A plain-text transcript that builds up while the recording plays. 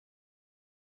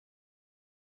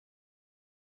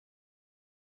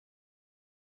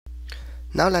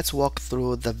Now let's walk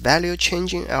through the value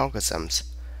changing algorithms,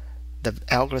 the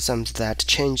algorithms that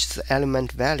change the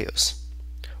element values,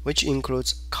 which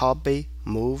includes copy,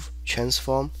 move,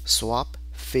 transform, swap,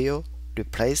 fill,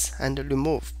 replace, and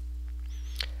remove.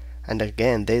 And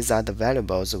again, these are the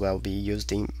variables will be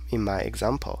used in my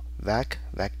example: vec,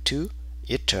 vec2,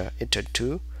 iter,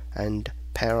 iter2, and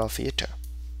pair of iter.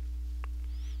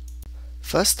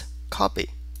 First, copy.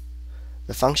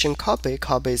 The function copy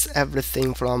copies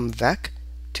everything from vec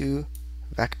to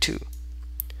vec2.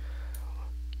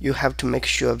 You have to make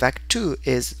sure vec2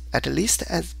 is at least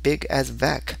as big as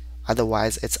vec,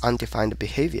 otherwise it's undefined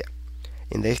behavior.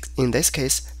 In this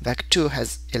case, vec2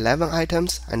 has 11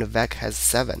 items and vec has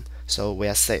 7, so we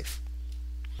are safe.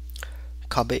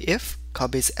 Copy if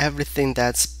copies everything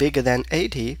that's bigger than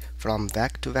 80 from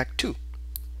vec to vec2.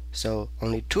 So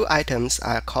only 2 items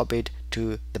are copied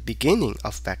to the beginning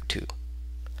of vec2.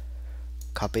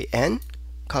 Copy n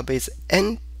copies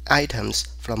n items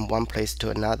from one place to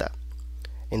another.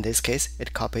 In this case,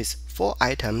 it copies 4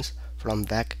 items from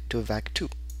vec to vec2.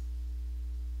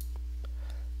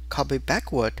 Copy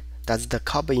backward does the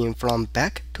copying from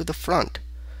back to the front,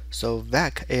 so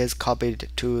vec is copied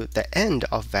to the end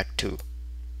of vec2.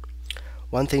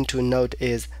 One thing to note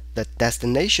is the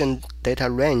destination data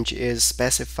range is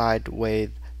specified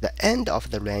with the end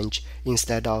of the range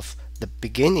instead of the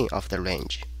beginning of the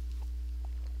range.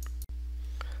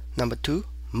 Number 2,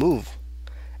 move.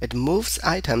 It moves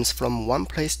items from one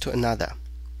place to another.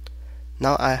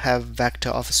 Now I have vector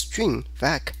of string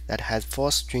vec that has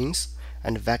 4 strings,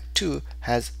 and vec2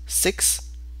 has 6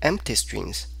 empty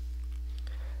strings.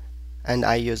 And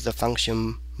I use the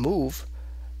function move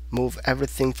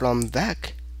everything from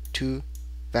vec to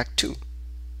vec2.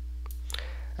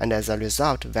 And as a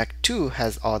result, vec2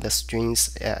 has all the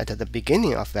strings at the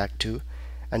beginning of vec2,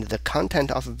 and the content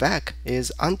of vec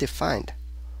is undefined,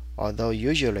 although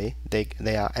usually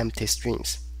they are empty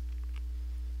strings.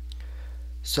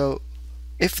 So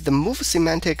if the move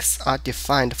semantics are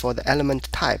defined for the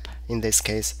element type, in this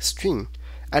case string,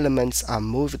 elements are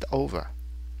moved over.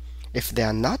 If they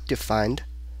are not defined,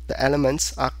 the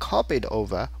elements are copied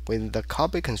over with the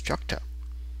copy constructor.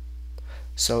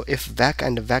 So if vec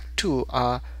and vec2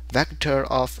 are vector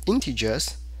of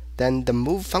integers, then the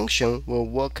move function will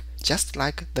work just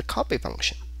like the copy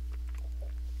function.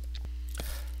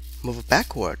 Move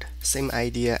backward, same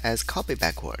idea as copy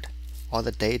backward. All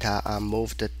the data are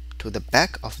moved to the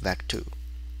back of vec2,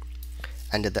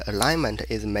 and the alignment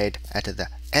is made at the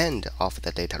end of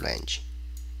the data range.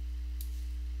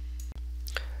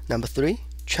 Number 3,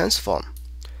 transform.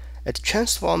 It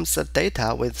transforms the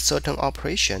data with certain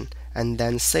operation and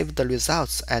then saves the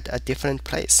results at a different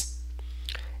place.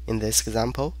 In this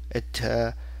example, it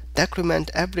decrement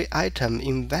every item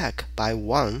in vec by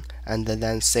 1 and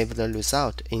then save the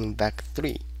result in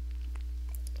vec3.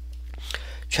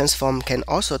 Transform can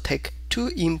also take 2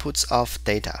 inputs of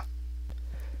data.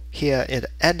 Here it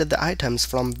added the items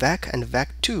from vec and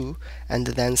vec2 and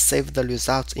then save the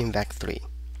results in vec3.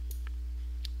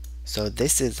 So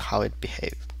this is how it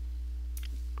behaves.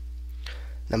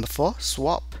 Number 4,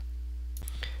 swap.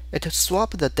 It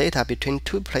swaps the data between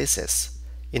 2 places,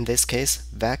 in this case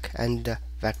vec and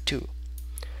vec2.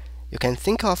 You can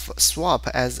think of swap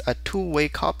as a 2-way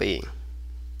copying.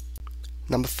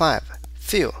 Number 5,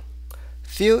 fill.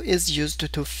 Fill is used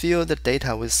to fill the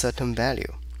data with certain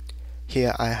value.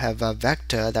 Here I have a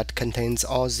vector that contains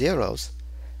all zeros.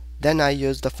 Then I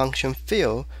use the function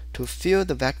fill to fill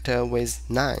the vector with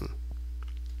 9.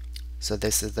 So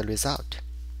this is the result.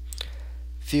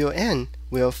 Fill n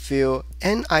will fill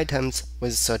n items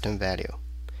with certain value.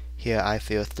 Here I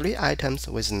fill 3 items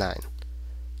with 9.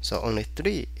 So only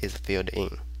 3 is filled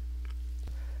in.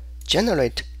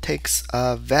 Generate takes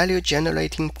a value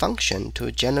generating function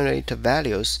to generate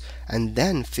values and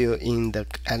then fill in the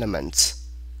elements.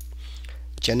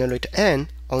 Generate n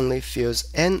only fills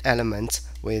n elements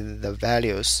with the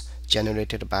values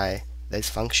generated by this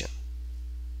function.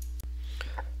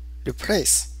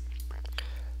 Replace.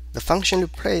 The function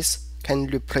replace can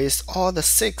replace all the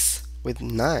 6 with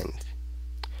 9.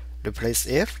 Replace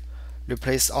if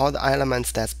replace all the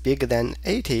elements that's bigger than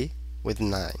 80 with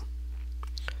 9.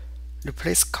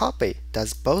 Replace copy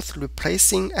does both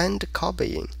replacing and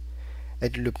copying.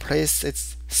 It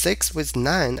replaces 6 with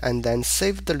 9 and then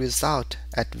saves the result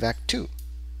at vec2.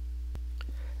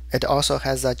 It also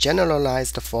has a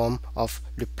generalized form of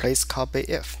replace copy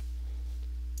if.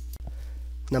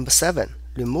 Number 7,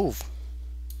 remove.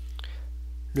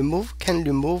 Remove can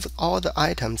remove all the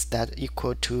items that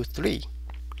equal to 3.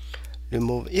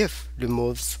 Remove if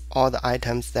removes all the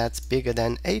items that's bigger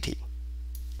than 80.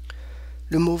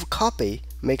 Remove copy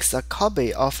makes a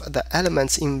copy of the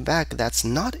elements in vec that's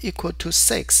not equal to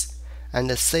 6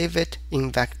 and save it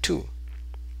in vec2.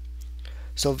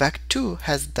 So vec2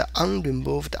 has the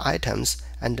unremoved items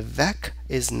and vec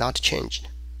is not changed.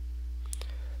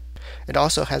 It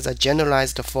also has a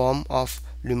generalized form of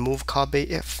remove copy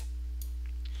if.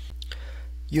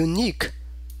 Unique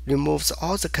removes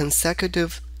all the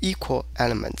consecutive equal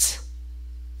elements.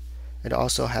 It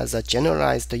also has a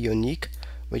generalized unique,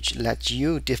 which lets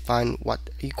you define what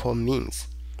equal means.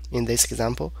 In this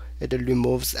example, it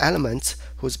removes elements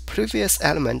whose previous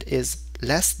element is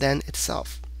less than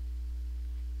itself.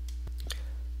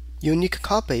 Unique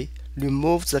copy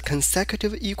removes the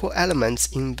consecutive equal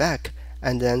elements in vec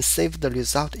and then save the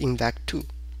result in vec2.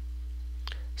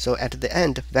 So at the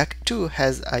end, vec2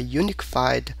 has a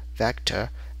unified vector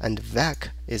and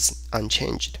vec is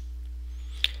unchanged.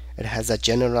 It has a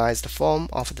generalized form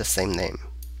of the same name.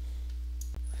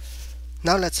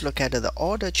 Now let's look at the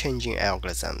order changing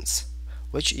algorithms,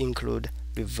 which include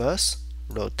reverse,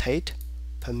 rotate,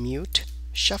 permute,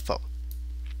 shuffle.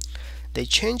 They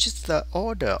change the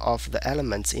order of the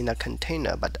elements in a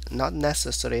container, but not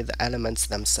necessarily the elements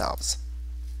themselves.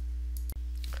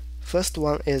 First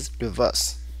one is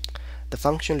reverse. The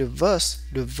function reverse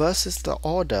reverses the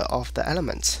order of the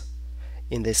elements.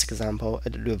 In this example,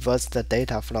 it reverses the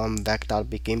data from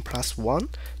vec.begin plus 1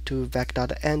 to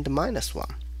vec.end minus 1.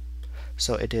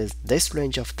 So it is this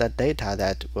range of the data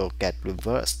that will get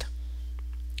reversed.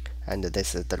 And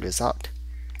this is the result.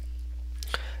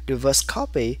 Reverse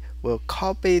copy will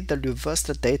copy the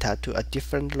reversed data to a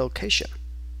different location.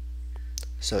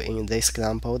 So in this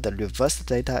example, the reversed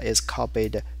data is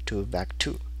copied to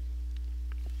vec2.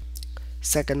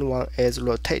 Second one is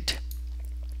rotate.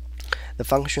 The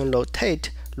function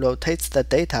rotate rotates the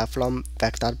data from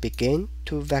vec.begin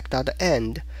to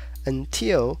vec.end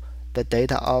until the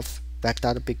data of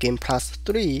vec.begin plus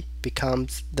 3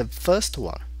 becomes the first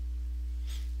one.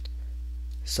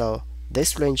 So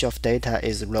this range of data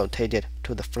is rotated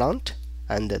to the front,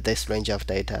 and this range of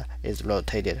data is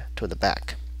rotated to the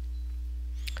back.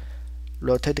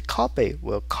 Rotate copy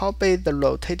will copy the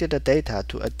rotated data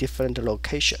to a different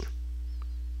location.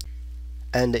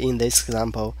 And in this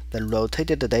example, the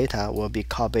rotated data will be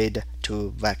copied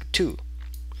to vec2,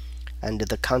 and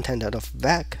the content of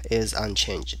vec is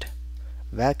unchanged.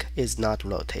 Vec is not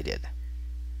rotated.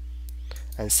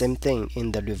 And same thing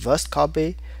in the reverse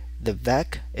copy, the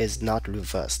vec is not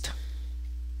reversed.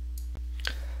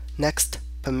 Next,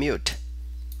 permute.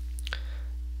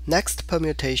 Next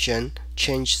permutation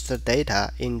changes the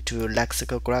data into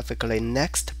lexicographically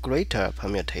next greater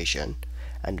permutation,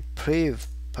 and prev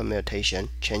permutation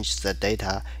changes the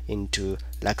data into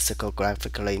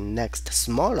lexicographically next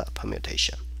smaller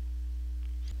permutation.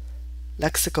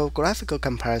 Lexicographical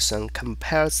comparison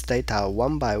compares data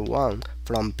one by one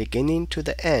from beginning to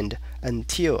the end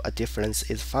until a difference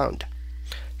is found.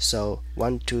 So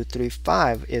 1, 2, 3,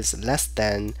 5 is less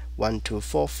than 1, 2,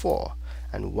 4, 4,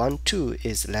 and 1, 2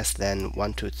 is less than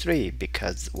 1, 2, 3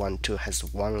 because 1, 2 has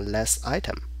one less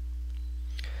item.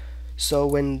 So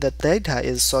when the data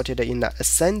is sorted in an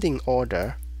ascending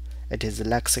order, it is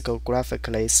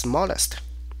lexicographically smallest,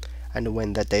 and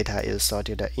when the data is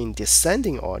sorted in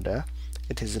descending order,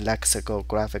 it is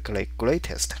lexicographically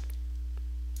greatest.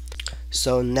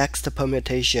 So next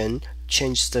permutation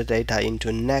changes the data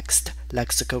into next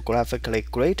lexicographically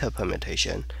greater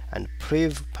permutation, and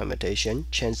prev permutation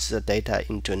changes the data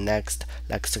into next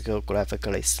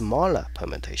lexicographically smaller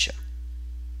permutation.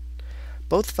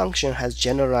 Both function has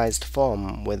generalized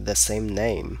form with the same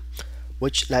name,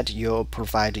 which let you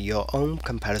provide your own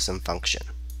comparison function.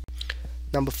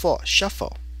 Number 4,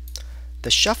 shuffle.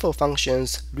 The shuffle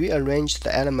functions rearrange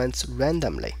the elements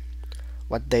randomly.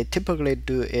 What they typically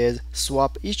do is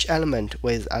swap each element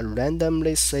with a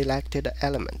randomly selected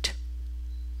element.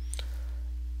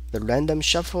 The random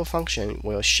shuffle function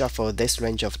will shuffle this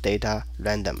range of data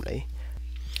randomly,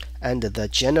 and the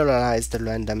generalized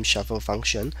random shuffle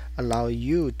function allows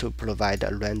you to provide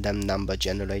a random number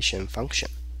generation function.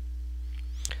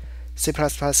 C++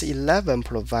 11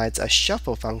 provides a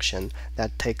shuffle function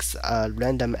that takes a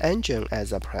random engine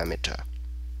as a parameter.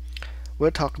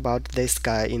 We'll talk about this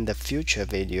guy in the future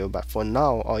video, but for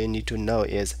now all you need to know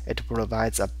is it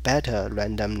provides a better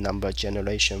random number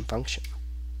generation function.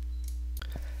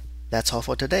 That's all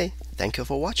for today. Thank you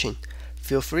for watching.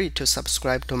 Feel free to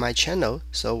subscribe to my channel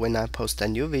so when I post a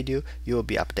new video you will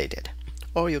be updated.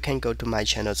 Or you can go to my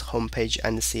channel's homepage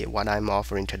and see what I'm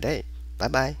offering today. Bye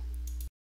bye.